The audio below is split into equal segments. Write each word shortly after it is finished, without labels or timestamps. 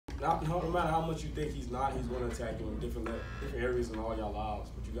no matter how much you think he's not, he's going to attack you in different areas in all your lives.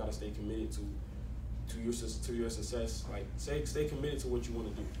 But you got to stay committed to your success. Like stay committed to what you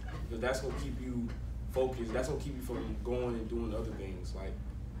want to do, because that's going to keep you focused. That's going to keep you from going and doing other things. Like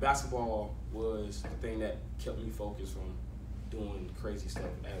basketball was the thing that kept me focused from doing crazy stuff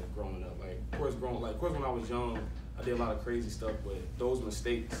as growing up. Like of course when I was young, I did a lot of crazy stuff, but those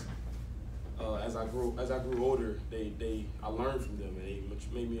mistakes, as I grew older, I learned from them, and they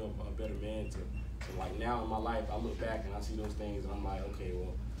made me a better man. To like now in my life, I look back and I see those things, and I'm like, okay,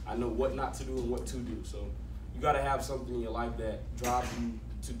 well, I know what not to do and what to do. So you got to have something in your life that drives you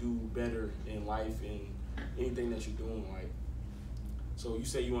to do better in life and anything that you're doing. Like, so you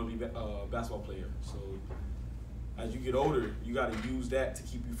say you want to be a basketball player. So as you get older, you got to use that to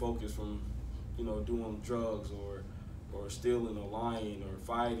keep you focused from, doing drugs or stealing or lying or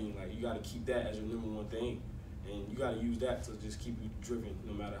fighting. Like you got to keep that as your number one thing, and you got to use that to just keep you driven,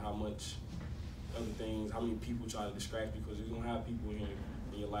 no matter how much other things, how many people try to distract you, because you're gonna have people in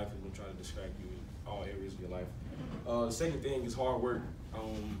your life who's gonna try to distract you in all areas of your life. The second thing is hard work.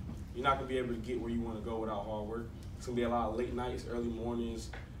 You're not gonna be able to get where you want to go without hard work. It's gonna be a lot of late nights, early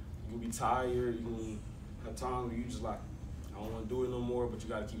mornings. You're gonna be tired. You're gonna have times where you just like, I don't want to do it no more, but you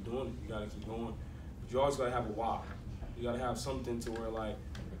gotta keep doing it. You gotta keep going. But you always gotta have a why. You gotta have something to where like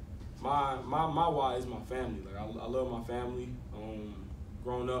my why is my family. Like I love my family.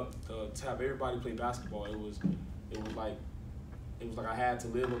 Growing up, to have everybody play basketball, it was like I had to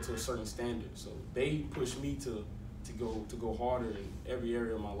live up to a certain standard. So they pushed me to go harder in every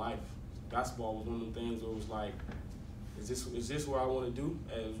area of my life. Basketball was one of the things where it was like, is this what I want to do?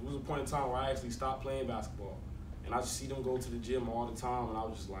 And it was a point in time where I actually stopped playing basketball, and I just see them go to the gym all the time, and I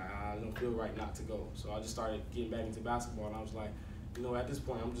was just like, I don't feel right not to go. So I just started getting back into basketball, and I was like, at this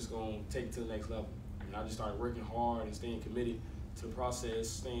point, I'm just gonna take it to the next level. And I just started working hard and staying committed to the process,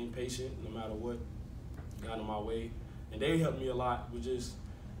 staying patient no matter what got in my way. And they helped me a lot with just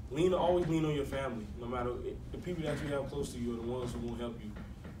always lean on your family. No matter the people that you have close to you are the ones who will help you.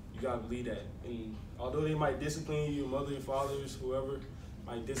 You gotta believe that. And although they might discipline you, your mother, your fathers, whoever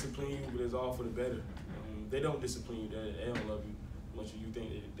might discipline you, but it's all for the better. They don't discipline you, they don't love you as much as you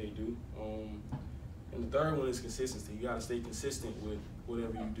think they do. And the third one is consistency. You gotta stay consistent with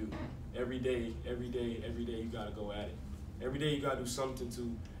whatever you do. Every day, you gotta go at it. Every day you gotta do something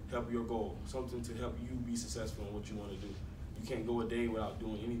to help your goal, something to help you be successful in what you want to do. You can't go a day without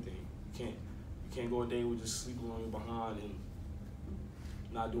doing anything. You can't go a day with just sleeping on your behind and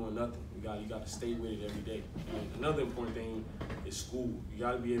not doing nothing. You got to stay with it every day. And another important thing is school. You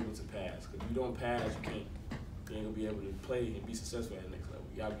got to be able to pass. Because if you don't pass, you ain't gonna be able to play and be successful at the next level.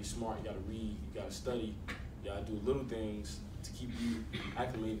 You got to be smart. You got to read. You got to study. You got to do little things to keep you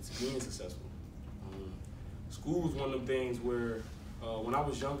acclimated to being successful. School was one of them things where when I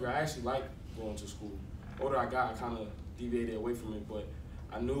was younger, I actually liked going to school. The older I got, I kind of deviated away from it, but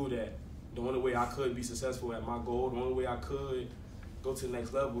I knew that the only way I could be successful at my goal, the only way I could go to the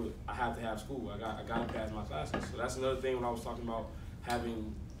next level, I had to have school. I got to pass my classes. So that's another thing when I was talking about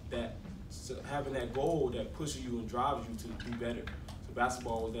having that goal that pushes you and drives you to be better. So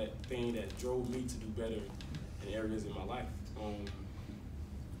basketball was that thing that drove me to do better in areas in my life.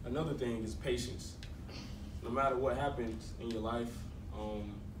 Another thing is patience. No matter what happens in your life,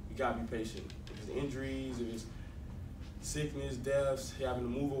 you gotta be patient. If it's injuries, if it's sickness, deaths, having to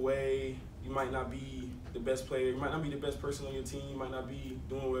move away, you might not be the best player, you might not be the best person on your team, you might not be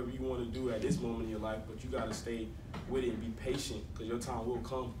doing whatever you want to do at this moment in your life, but you gotta stay with it and be patient, because your time will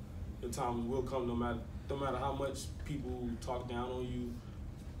come. Your time will come no matter how much people talk down on you,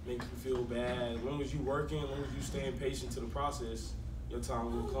 make you feel bad. As long as you're working, as long as you staying patient to the process, your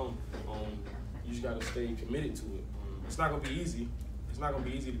time will come. You just gotta stay committed to it. It's not gonna be easy. It's not gonna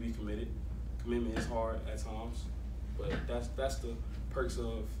be easy to be committed. Commitment is hard at times, but that's the perks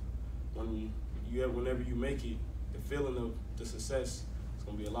of whenever you make it. The feeling of the success is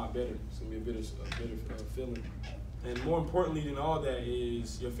gonna be a lot better. It's gonna be a better feeling. And more importantly than all that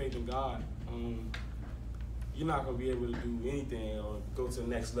is your faith in God. You're not gonna be able to do anything or go to the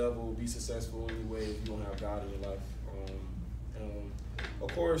next level, be successful anyway if you don't have God in your life.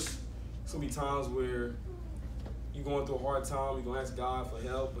 Of course, it's gonna be times where you're going through a hard time. You're gonna ask God for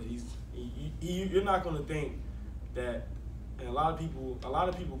help, but you're not gonna think that. And a lot of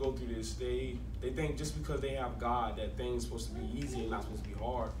people go through this. They think just because they have God that things supposed to be easy and not supposed to be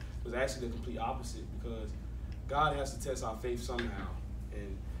hard. But it's actually the complete opposite, because God has to test our faith somehow.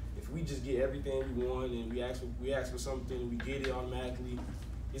 And if we just get everything we want and we ask for something and we get it automatically,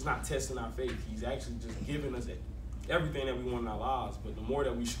 it's not testing our faith. He's actually just giving us everything that we want in our lives. But the more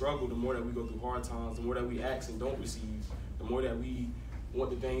that we struggle, the more that we go through hard times, the more that we ask and don't receive, the more that we want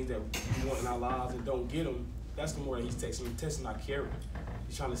the things that we want in our lives and don't get them, that's the more that he's testing our character.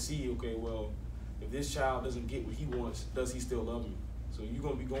 He's trying to see, okay, well, if this child doesn't get what he wants, does he still love me? So you're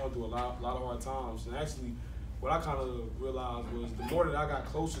going to be going through a lot of hard times. And actually, what I kind of realized was the more that I got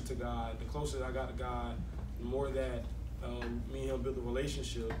closer to God, the closer that I got to God, the more that me and him built a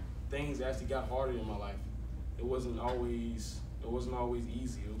relationship, things actually got harder in my life. It wasn't always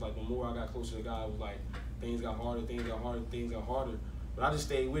easy. It was like the more I got closer to God, it was like things got harder. But I just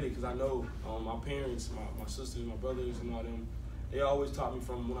stayed with it because I know my parents, my sisters, my brothers, and all them, they always taught me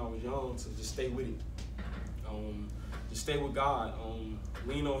from when I was young to just stay with it. Just stay with God.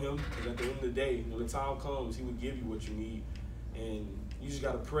 Lean on him, because at the end of the day, when the time comes, he will give you what you need. And you just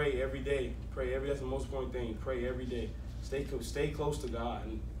got to pray every day. That's the most important thing. Pray every day. Stay close to God.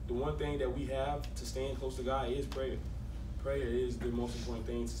 And the one thing that we have to staying close to God is prayer. Prayer is the most important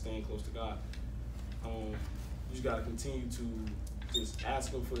thing to staying close to God. You just got to continue to just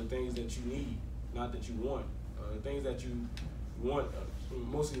ask him for the things that you need, not that you want. The things that you want,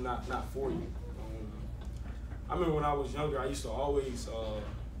 mostly not for you. I remember when I was younger, I used to always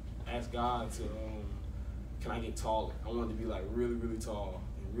ask God to, can I get taller? I wanted to be like really, really tall,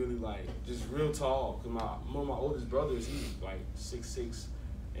 and really like just real tall. Cause one of my oldest brothers, he was like 6'6",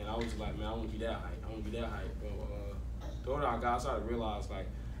 and I was like, man, I want to be that height. But the older I got, I started to realize like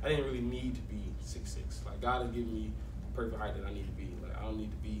I didn't really need to be 6'6". Like God has given me the perfect height that I need to be. Like I don't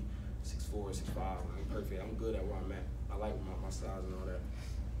need to be 6'4", 6'5". I'm perfect. I'm good at where I'm at. I like my size and all that.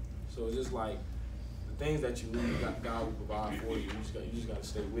 So it's just like, things that you need, God will provide for you. You just got to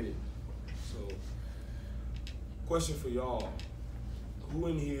stay with it. So, question for y'all: who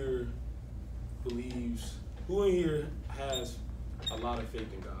in here has a lot of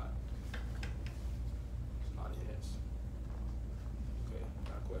faith in God? A lot of yes. Okay,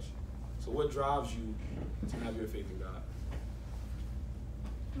 got a question. So, what drives you to have your faith in God?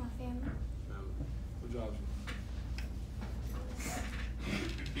 My family. Family. What drives you?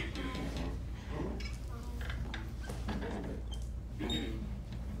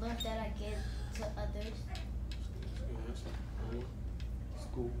 Love that I give to others.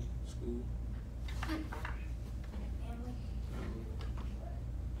 School. Family.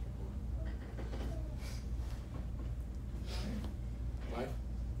 Life.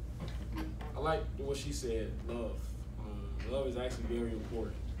 I like what she said. Love. Love is actually very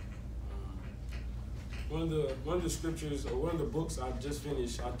important. One of the scriptures, or one of the books I just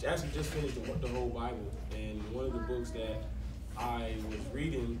finished. I actually just finished the whole Bible, and one of the books that I was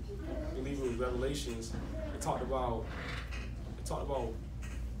reading, I believe it was Revelations. It talked about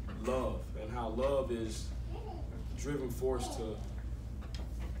love and how love is driving force to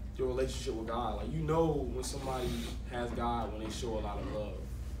your relationship with God. Like, you know when somebody has God when they show a lot of love.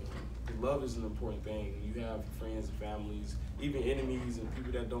 Love is an important thing. You have friends and families, even enemies and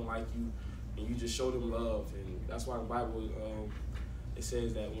people that don't like you, and you just show them love. And that's why the Bible, it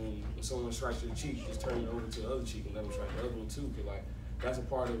says that when someone strikes your cheek, just turn it over to the other cheek and let them strike the other one too. Because like that's a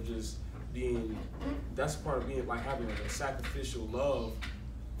part of being like having like a sacrificial love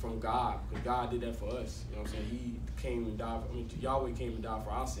from God. Because God did that for us. You know what I'm saying? He came and died. Yahweh came and died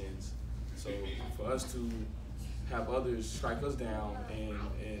for our sins. So for us to have others strike us down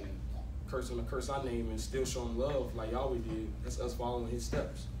and curse our name and still show them love like Yahweh did, that's us following his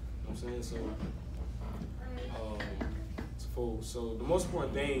steps. You know what I'm saying? So the most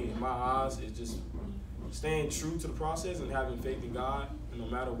important thing in my eyes is just staying true to the process and having faith in God. And no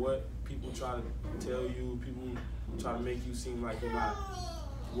matter what people try to tell you, people try to make you seem like you're not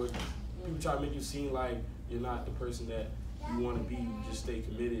the person that you want to be. You just stay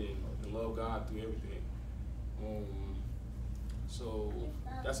committed and love God through everything. So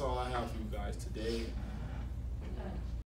that's all I have for you guys today.